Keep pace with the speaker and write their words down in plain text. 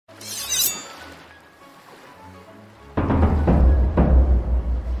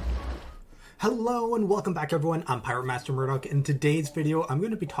Hello and welcome back everyone, I'm Pirate Master Murdoch. In today's video, I'm going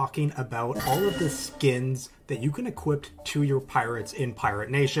to be talking about all of the skins that you can equip to your pirates in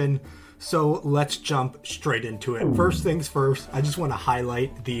Pirate Nation. So let's jump straight into it. First things first, I just want to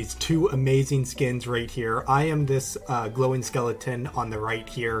highlight these two amazing skins right here. I am this glowing skeleton on the right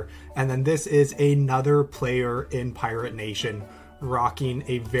here, and then this is another player in Pirate Nation rocking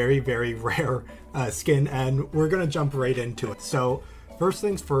a very, very rare skin, and we're going to jump right into it. So first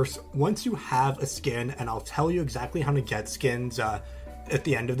things first, once you have a skin, and I'll tell you exactly how to get skins at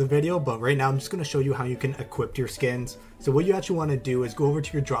the end of the video, but right now I'm just going to show you how you can equip your skins. So what you actually want to do is go over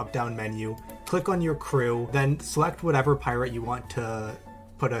to your drop down menu, click on your crew, then select whatever pirate you want to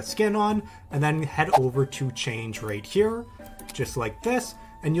put a skin on, and then head over to change right here, just like this.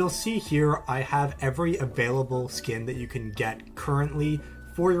 And you'll see here I have every available skin that you can get currently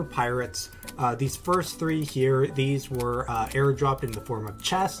for your pirates. These first three here, these were airdropped in the form of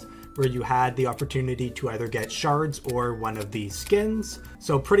chests, where you had the opportunity to either get shards or one of these skins.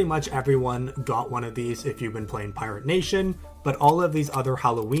 So pretty much everyone got one of these if you've been playing Pirate Nation, but all of these other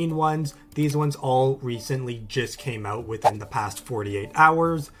Halloween ones, these ones all recently just came out within the past 48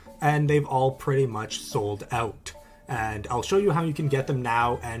 hours, and they've all pretty much sold out. And I'll show you how you can get them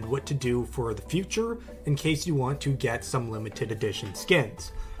now and what to do for the future in case you want to get some limited edition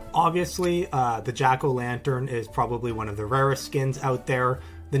skins. Obviously, the Jack-o'-lantern is probably one of the rarest skins out there.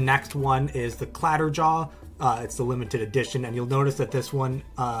 The next one is the Clatterjaw. It's the limited edition, and you'll notice that this one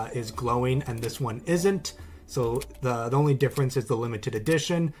is glowing and this one isn't. So the only difference is the limited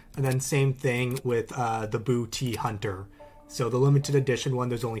edition, and then same thing with the Booty Hunter. So the limited edition one,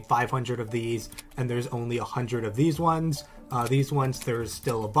 there's only 500 of these, and there's only 100 of these ones. These ones, there's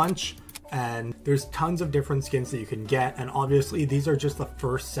still a bunch, and there's tons of different skins that you can get, and obviously these are just the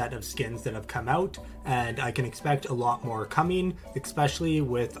first set of skins that have come out, and I can expect a lot more coming, especially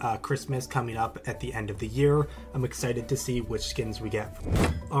with Christmas coming up at the end of the year. I'm excited to see which skins we get.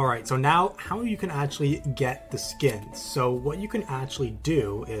 Alright, so now how you can actually get the skins. So what you can actually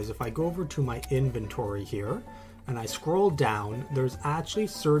do is, if I go over to my inventory here, and I scroll down, there's actually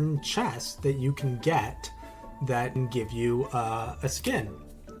certain chests that you can get that can give you a skin.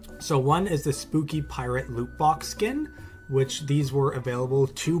 So one is the Spooky Pirate Loot Box skin, which these were available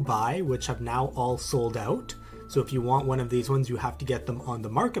to buy, which have now all sold out. So if you want one of these ones, you have to get them on the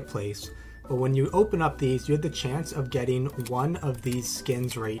marketplace. But when you open up these, you have the chance of getting one of these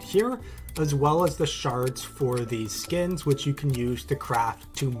skins right here, as well as the shards for these skins, which you can use to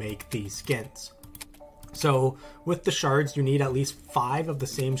craft to make these skins. So with the shards, you need at least 5 of the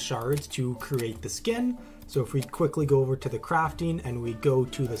same shards to create the skin. So if we quickly go over to the crafting and we go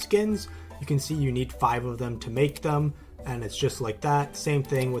to the skins, you can see you need 5 of them to make them, and it's just like that. Same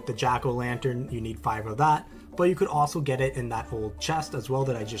thing with the Jack-o'-lantern, you need 5 of that, but you could also get it in that old chest as well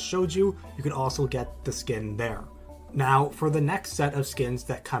that I just showed you. You could also get the skin there. Now for the next set of skins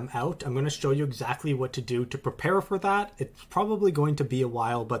that come out, I'm going to show you exactly what to do to prepare for that. It's probably going to be a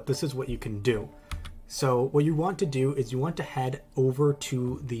while, but this is what you can do. So what you want to do is you want to head over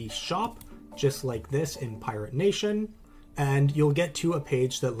to the shop, just like this in Pirate Nation, and you'll get to a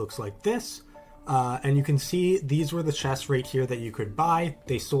page that looks like this. And you can see these were the chests right here that you could buy.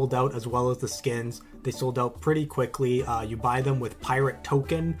 They sold out, as well as the skins. They sold out pretty quickly. You buy them with pirate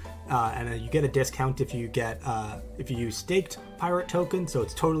token, and you get a discount if you use staked pirate token, so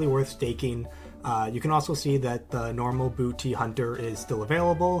it's totally worth staking. You can also see that the normal Booty Hunter is still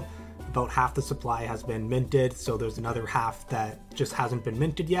available. About half the supply has been minted, so there's another half that just hasn't been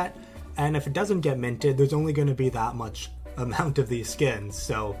minted yet. And if it doesn't get minted, there's only going to be that much amount of these skins,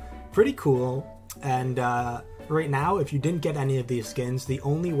 so pretty cool. And right now, if you didn't get any of these skins, the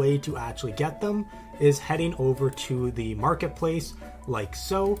only way to actually get them is heading over to the marketplace, like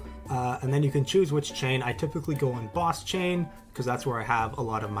so, and then you can choose which chain. I typically go on boss chain, because that's where I have a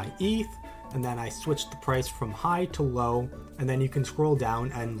lot of my ETH. And then I switch the price from high to low, and then you can scroll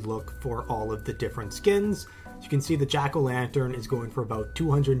down and look for all of the different skins. You can see the Jack-o'-lantern is going for about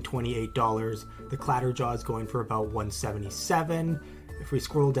 $228, the Clatterjaw is going for about $177. If we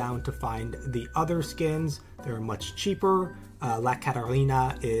scroll down to find the other skins, they're much cheaper. La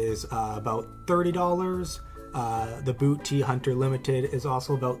Catalina is about $30. The Booty Hunter Limited is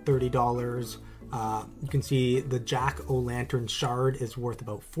also about $30. You can see the Jack-o'-lantern shard is worth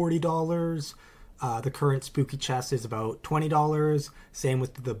about $40. The current spooky chest is about $20. Same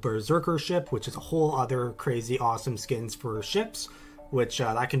with the Berserker ship, which is a whole other crazy awesome skins for ships, which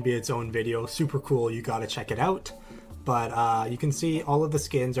that can be its own video. Super cool, you gotta check it out. But you can see all of the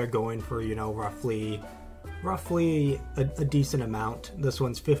skins are going for, you know, roughly a decent amount. This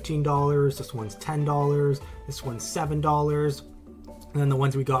one's $15, this one's $10, this one's $7. And then the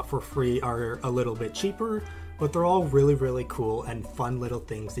ones we got for free are a little bit cheaper, but they're all really, really cool and fun little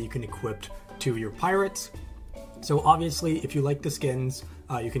things that you can equip to your pirates. So obviously, if you like the skins,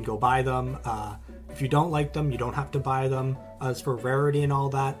 you can go buy them. If you don't like them, you don't have to buy them. As for rarity and all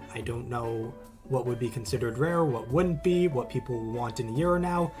that, I don't know what would be considered rare, what wouldn't be, what people want in a year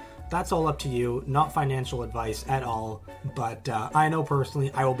now. That's all up to you, not financial advice at all, but I know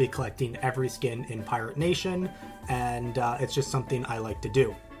personally I will be collecting every skin in Pirate Nation, and it's just something I like to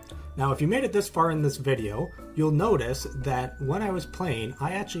do. Now, if you made it this far in this video, you'll notice that when I was playing,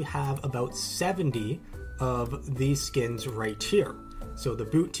 I actually have about 70 of these skins right here. So the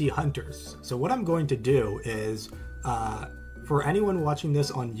Boot Tea Hunters. So what I'm going to do is, for anyone watching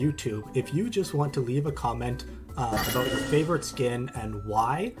this on YouTube, if you just want to leave a comment about your favorite skin and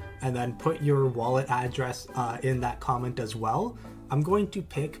why, and then put your wallet address in that comment as well, I'm going to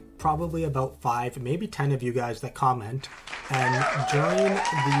pick probably about 5, maybe 10 of you guys that comment, and during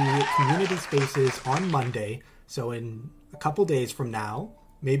the community spaces on Monday, so in a couple days from now,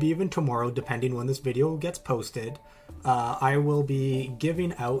 maybe even tomorrow, depending when this video gets posted, I will be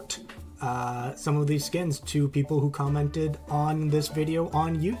giving out some of these skins to people who commented on this video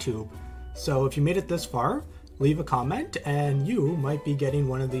on YouTube. So if you made it this far, leave a comment and you might be getting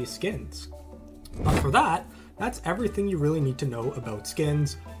one of these skins. But for that, that's everything you really need to know about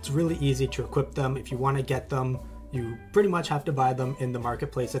skins. It's really easy to equip them. If you want to get them, you pretty much have to buy them in the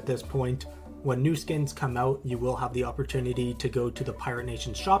marketplace at this point. When new skins come out, you will have the opportunity to go to the Pirate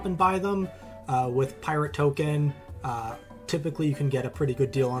Nation shop and buy them with Pirate Token. Typically, you can get a pretty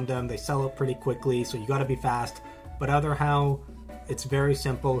good deal on them. They sell out pretty quickly, so you got to be fast. But other how, it's very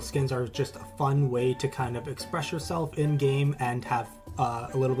simple. Skins are just a fun way to kind of express yourself in-game and have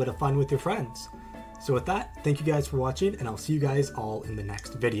a little bit of fun with your friends. So with that, thank you guys for watching, and I'll see you guys all in the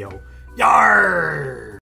next video. Yarr!